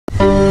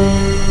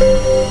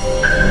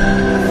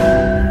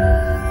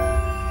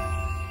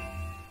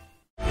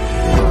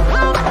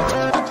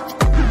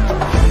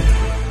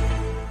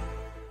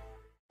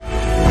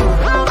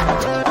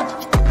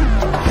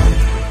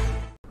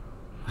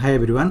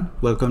everyone,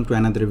 welcome to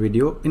another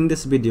video. In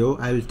this video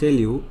I will tell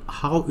you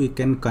how we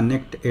can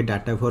connect a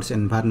Dataverse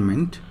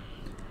environment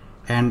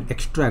and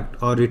extract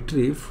or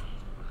retrieve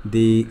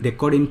the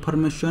record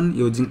information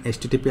using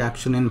HTTP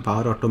action in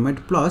Power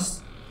Automate.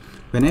 Plus,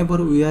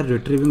 whenever we are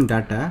retrieving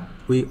data,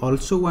 we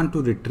also want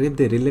to retrieve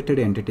the related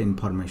entity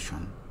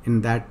information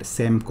in that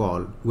same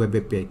call, web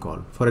API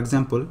call. For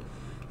example,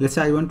 let's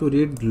say I want to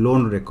read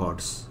loan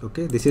records.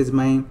 Okay, this is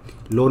my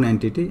loan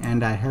entity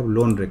and I have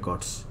loan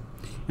records.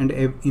 And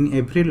in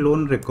every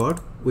loan record,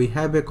 we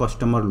have a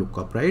customer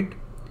lookup, right?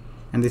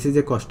 And this is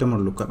a customer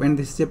lookup, and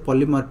this is a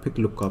polymorphic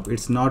lookup.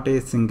 It's not a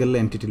single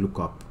entity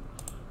lookup.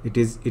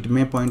 It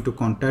may point to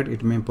contact,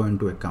 it may point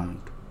to account.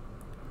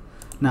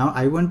 Now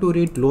I want to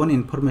read loan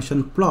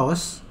information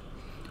plus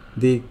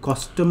the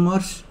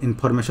customer's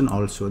information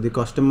also, the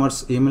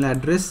customer's email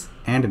address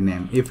and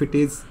name. If it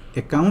is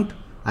account,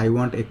 I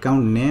want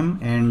account name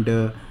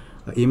and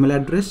email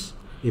address.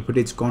 If it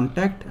is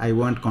contact, I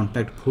want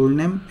contact full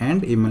name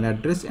and email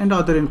address and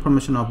other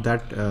information of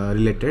that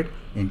related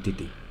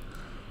entity.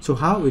 So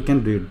how we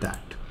can read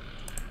that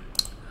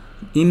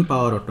in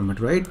Power Automate,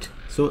 right?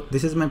 So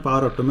this is my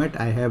Power Automate.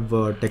 I have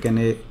taken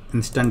a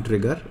instant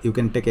trigger. You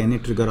can take any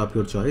trigger of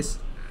your choice,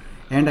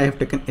 and I have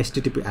taken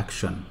HTTP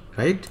action,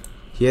 right?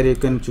 Here you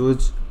can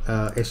choose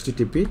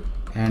HTTP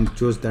and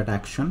choose that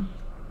action,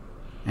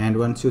 and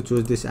once you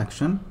choose this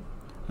action,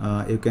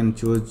 you can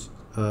choose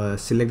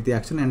select the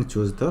action and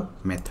choose the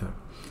method.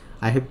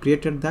 I have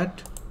created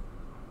that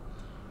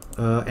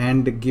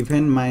and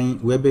given my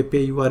web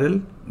API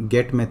URL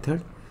get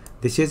method.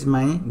 This is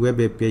my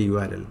web API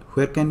URL.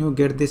 Where can you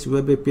get this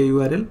web API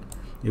URL?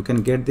 You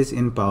can get this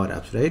in Power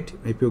Apps, right?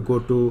 If you go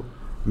to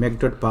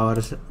make.power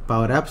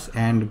apps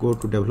and go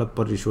to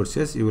developer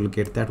resources, you will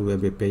get that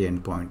web API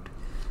endpoint.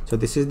 So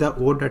this is the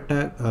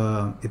OData,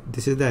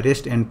 this is the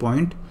REST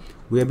endpoint,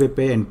 web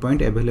API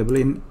endpoint available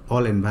in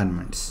all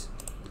environments.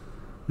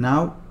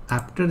 Now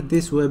after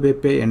this web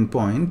API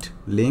endpoint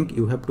link,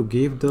 you have to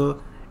give the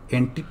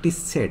entity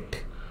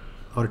set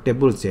or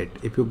table set.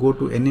 If you go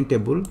to any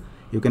table,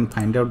 you can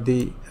find out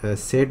the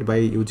set by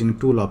using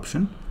tool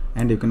option,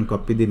 and you can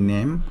copy the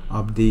name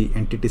of the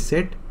entity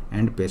set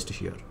and paste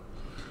here.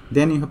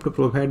 Then you have to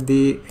provide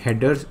the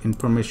headers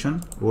information,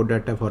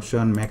 OData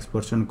version, max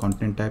version,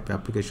 content type,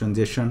 application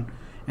JSON,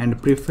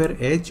 and prefer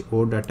edge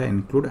OData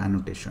include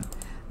annotation.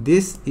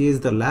 This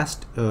is the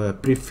last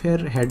prefer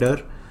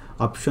header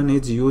option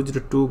is used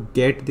to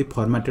get the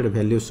formatted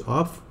values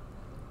of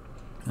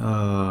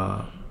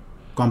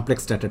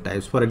complex data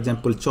types. For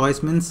example,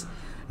 choice means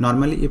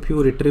normally if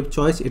you retrieve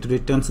choice, it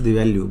returns the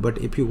value, but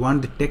if you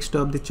want the text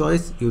of the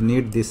choice, you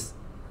need this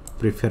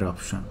prefer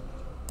option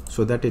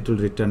so that it will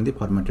return the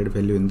formatted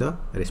value in the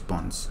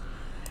response.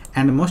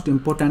 And most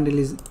important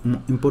is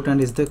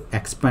the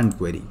expand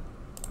query,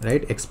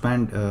 right?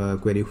 Expand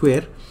query,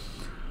 where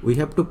we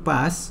have to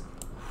pass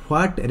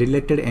what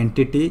related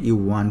entity you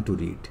want to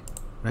read,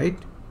 right?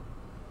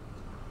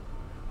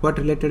 What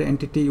related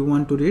entity you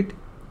want to read,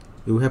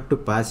 you have to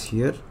pass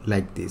here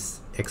like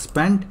this: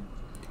 expand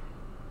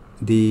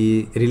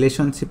the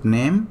relationship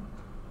name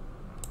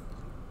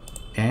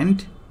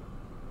and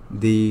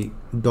the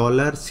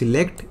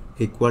 $select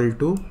equal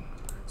to.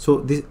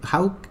 So this,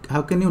 how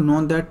can you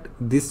know that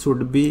this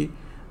should be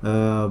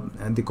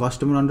the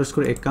customer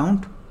underscore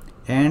account,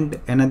 and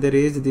another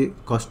is the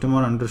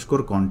customer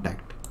underscore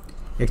contact.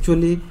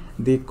 Actually,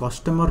 the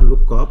customer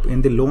lookup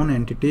in the loan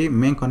entity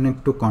may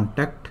connect to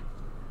contact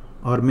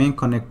or may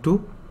connect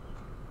to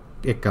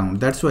account.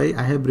 That's why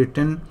I have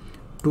written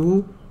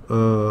two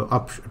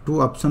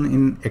option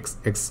in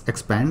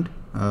expand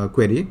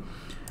query.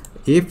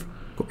 If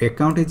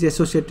account is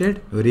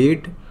associated,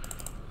 read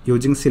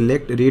using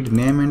select, read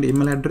name and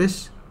email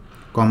address,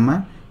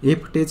 comma.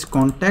 If it is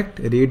contact,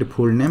 read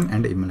full name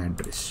and email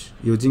address.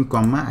 Using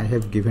comma, I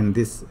have given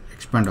this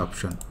expand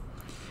option.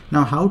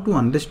 Now how to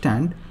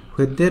understand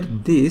whether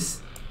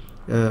this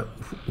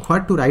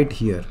what to write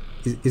here?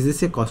 Is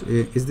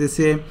this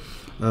a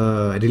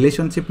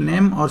relationship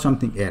name or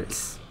something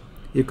else?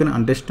 You can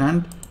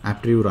understand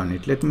after you run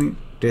it. Let me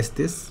test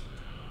this.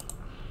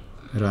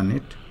 Run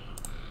it,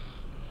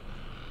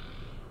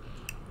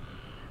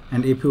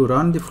 and if you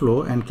run the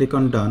flow and click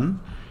on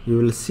done, you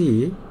will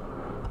see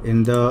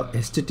in the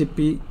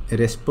HTTP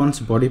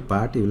response body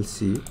part, you will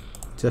see,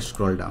 just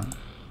scroll down,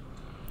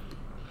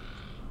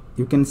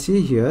 you can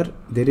see here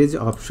there is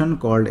an option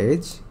called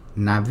as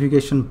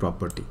navigation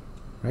property,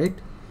 right?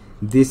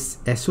 This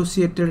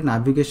associated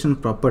navigation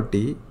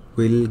property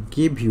will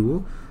give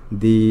you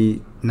the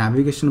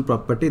navigation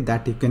property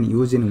that you can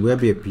use in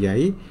web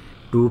API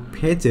to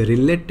fetch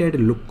related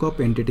lookup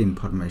entity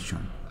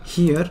information.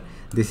 Here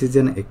this is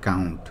an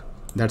account,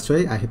 that's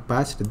why I have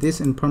passed this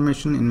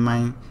information in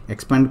my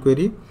expand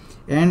query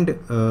and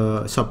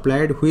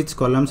supplied which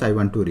columns I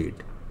want to read,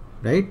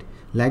 right?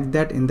 Like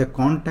that in the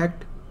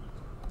contact,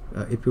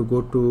 if you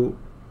go to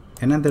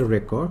another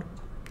record,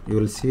 you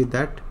will see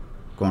that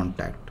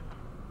contact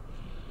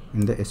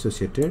in the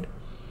associated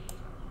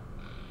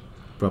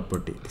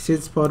property. This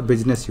is for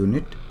business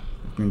unit.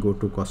 Let me go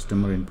to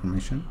customer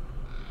information.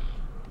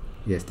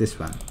 Yes, this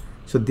one.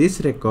 So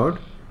this record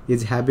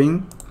is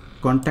having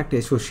contact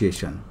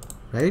association,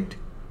 right?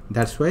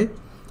 That's why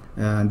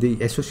the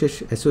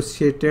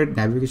associated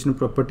navigation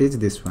property is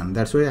this one.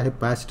 That's why I have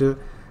passed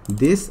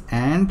this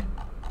and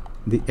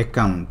the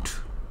account.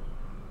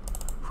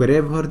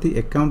 Wherever the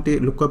account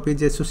lookup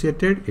is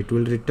associated, it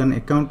will return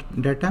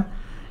account data.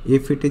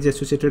 If it is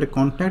associated with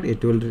contact,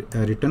 it will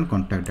return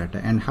contact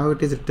data. And how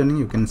it is returning,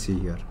 you can see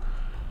here.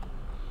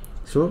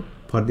 So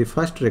for the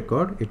first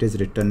record, it is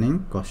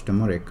returning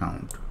customer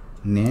account,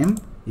 name,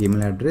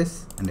 email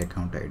address, and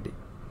account ID.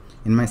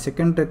 In my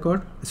second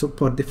record, so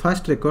for the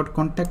first record,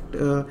 contact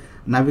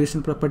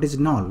navigation property is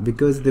null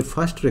because the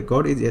first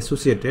record is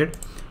associated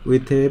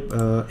with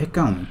a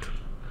account,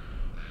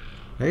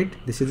 right?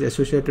 This is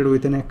associated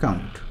with an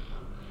account,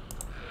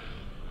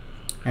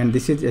 and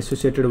this is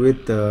associated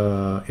with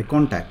a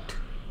contact,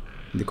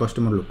 the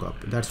customer lookup.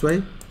 That's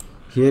why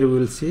here we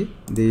will see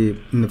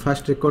in the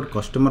first record,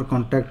 customer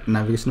contact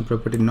navigation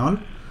property null,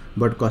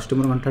 but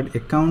customer contact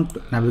account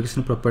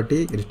navigation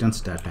property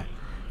returns data.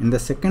 In the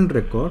second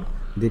record,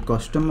 the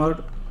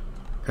customer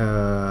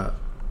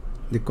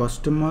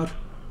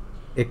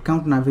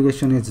account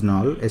navigation is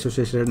null,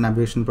 associated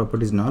navigation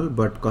property is null,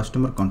 but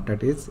customer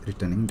contact is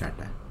returning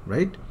data,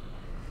 right?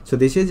 So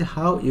this is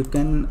how you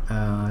can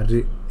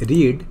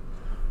read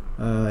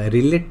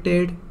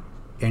related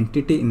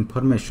entity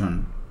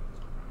information,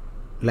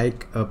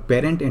 like a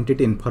parent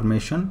entity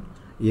information,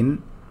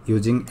 in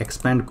using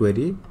expand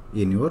query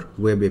in your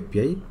web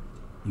API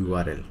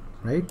URL,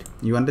 right?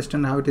 You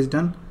understand how it is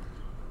done?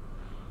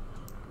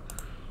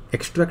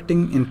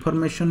 Extracting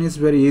information is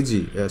very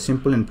easy,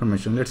 simple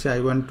information. Let's say I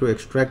want to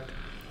extract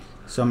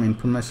some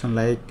information,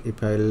 like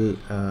if I'll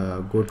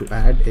go to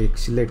add a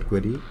select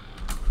query,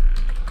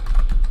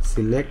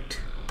 select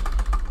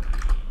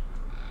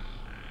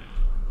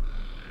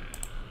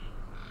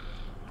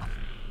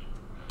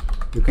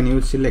you can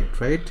use select,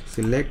 right?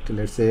 Select,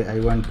 let's say I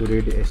want to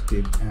read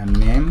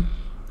name,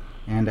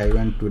 and I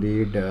want to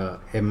read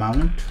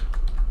amount,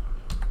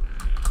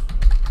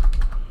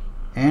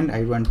 and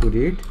I want to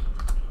read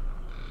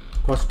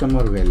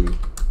customer value,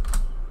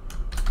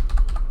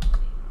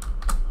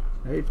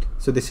 right?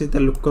 So this is the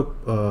lookup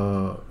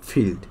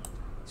field.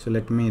 So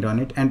let me run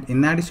it, and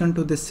in addition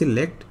to the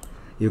select,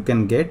 you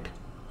can get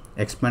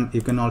expand.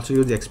 You can also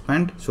use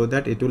expand, so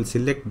that it will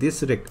select this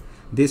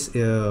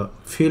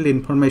field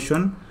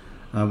information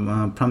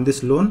from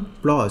this loan,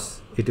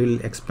 plus it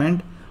will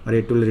expand, or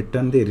it will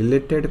return the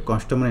related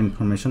customer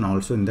information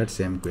also in that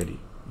same query.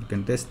 You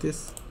can test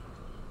this.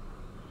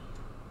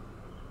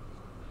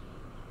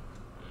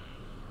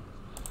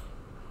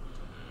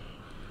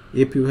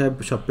 If you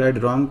have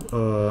supplied wrong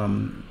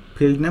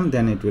field name,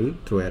 then it will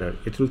throw error.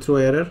 It will throw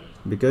error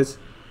because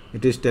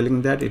it is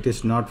telling that it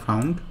is not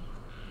found.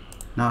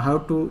 Now how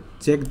to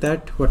check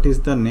that what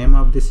is the name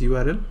of this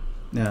URL,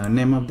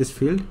 name of this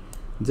field?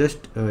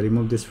 Just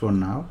remove this for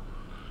now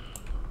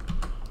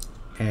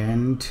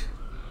and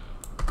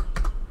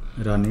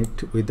run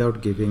it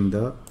without giving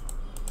the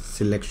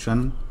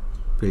selection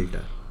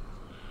filter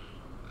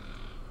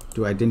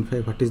to identify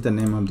what is the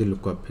name of the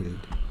lookup field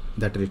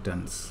that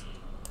returns.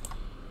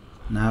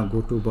 Now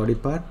go to body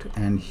part,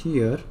 and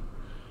here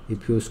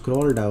if you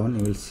scroll down,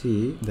 you will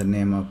see the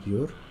name of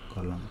your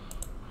column.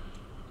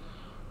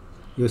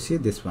 You see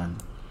this one.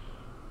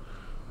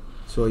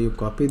 So you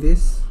copy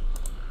this.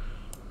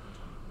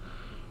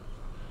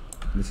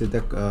 This is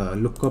the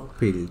lookup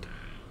field.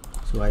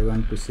 So I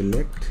want to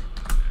select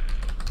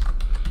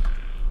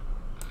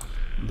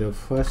the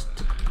first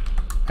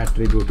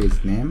attribute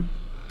is name,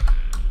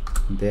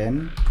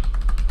 then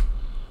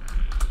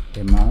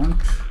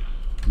amount,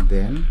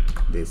 then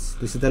this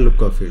is the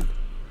lookup field.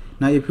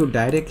 Now if you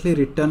directly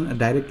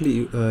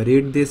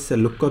read this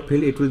lookup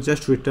field, it will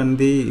just return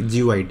the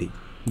GUID,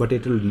 but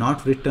it will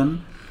not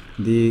return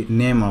the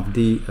name of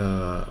the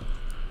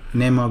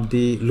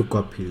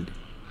lookup field.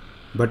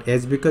 But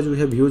because we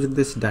have used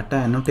this data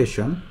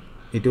annotation,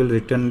 it will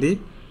return the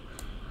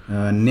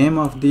name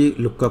of the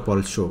lookup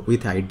also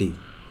with ID.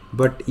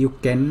 But you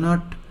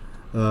cannot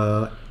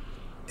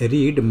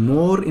read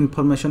more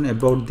information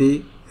about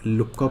the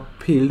lookup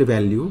field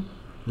value.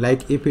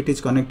 Like if it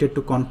is connected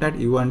to contact,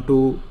 you want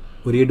to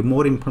read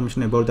more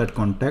information about that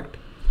contact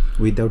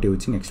without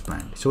using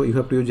expand. So you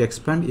have to use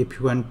expand if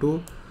you want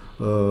to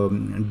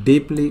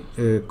deeply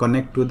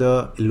connect to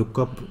the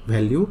lookup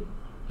value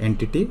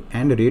entity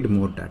and read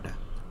more data.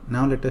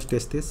 Now let us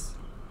test this,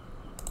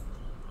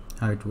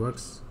 how it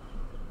works.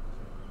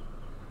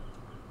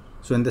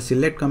 So in the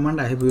select command,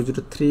 I have used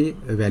 3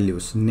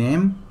 values: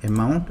 name,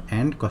 amount,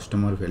 and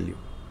customer value.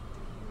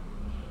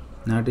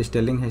 Now it is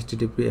telling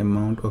HTTP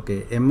amount.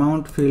 Okay,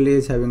 amount field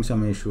is having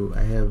some issue.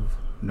 I have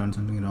done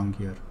something wrong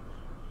here.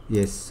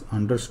 Yes,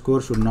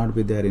 underscore should not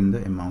be there in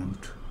the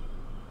amount.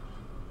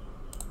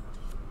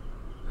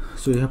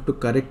 So you have to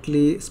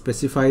correctly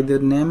specify the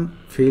name,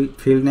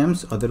 field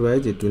names,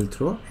 otherwise it will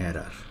throw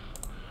error.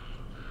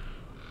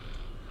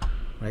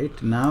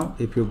 Right now,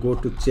 if you go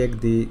to check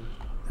the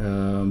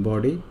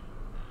body,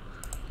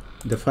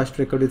 the first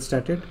record is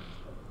started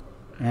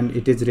and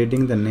it is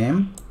reading the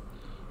name,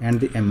 and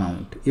the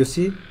amount. You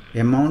see,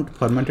 amount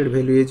formatted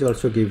value is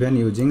also given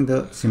using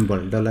the symbol,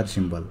 dollar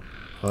symbol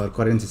or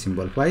currency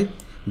symbol. Why?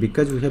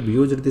 Because we have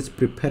used this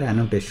prepare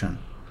annotation.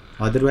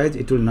 Otherwise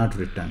it will not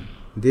return.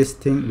 This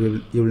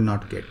thing you will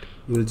not get.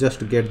 You will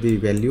just get the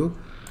value,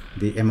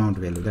 the amount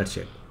value, that's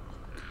it.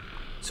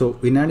 So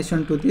in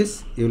addition to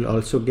this, you will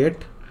also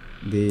get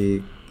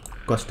the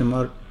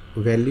customer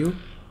value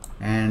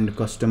and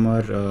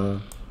customer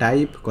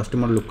type,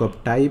 customer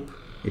lookup type.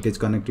 It is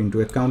connecting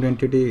to account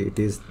entity.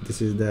 This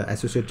is the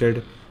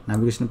associated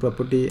navigation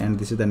property, and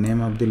this is the name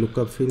of the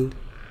lookup field,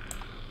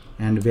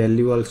 and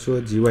value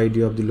also GUID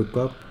of the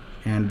lookup,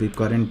 and the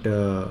current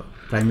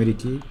primary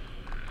key,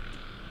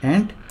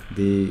 and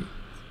the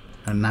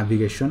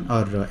navigation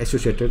or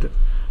associated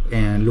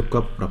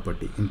lookup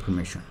property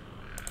information,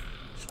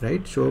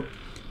 right? So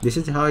this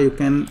is how you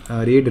can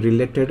read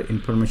related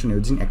information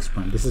using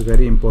expand. This is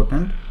very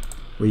important.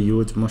 We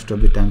use most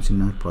of the times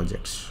in our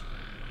projects.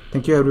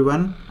 Thank you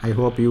everyone. I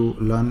hope you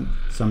learn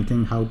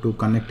something how to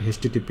connect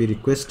HTTP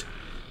request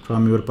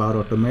from your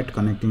Power Automate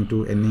connecting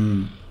to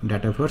any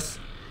Dataverse.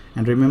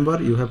 And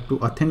remember, you have to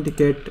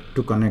authenticate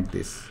to connect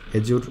this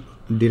Azure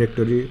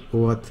directory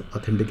OAuth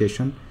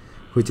authentication,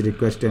 which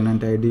requires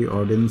tenant ID,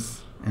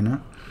 audience,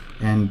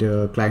 and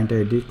client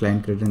ID,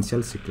 client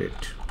credential secret.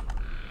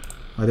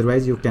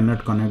 Otherwise you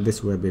cannot connect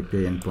this web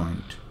API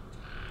endpoint.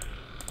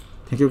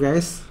 Thank you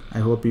guys. I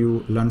hope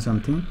you learned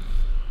something.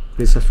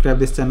 Please subscribe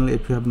this channel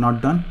if you have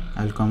not done.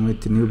 I'll come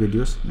with new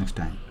videos next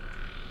time.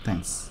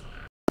 Thanks.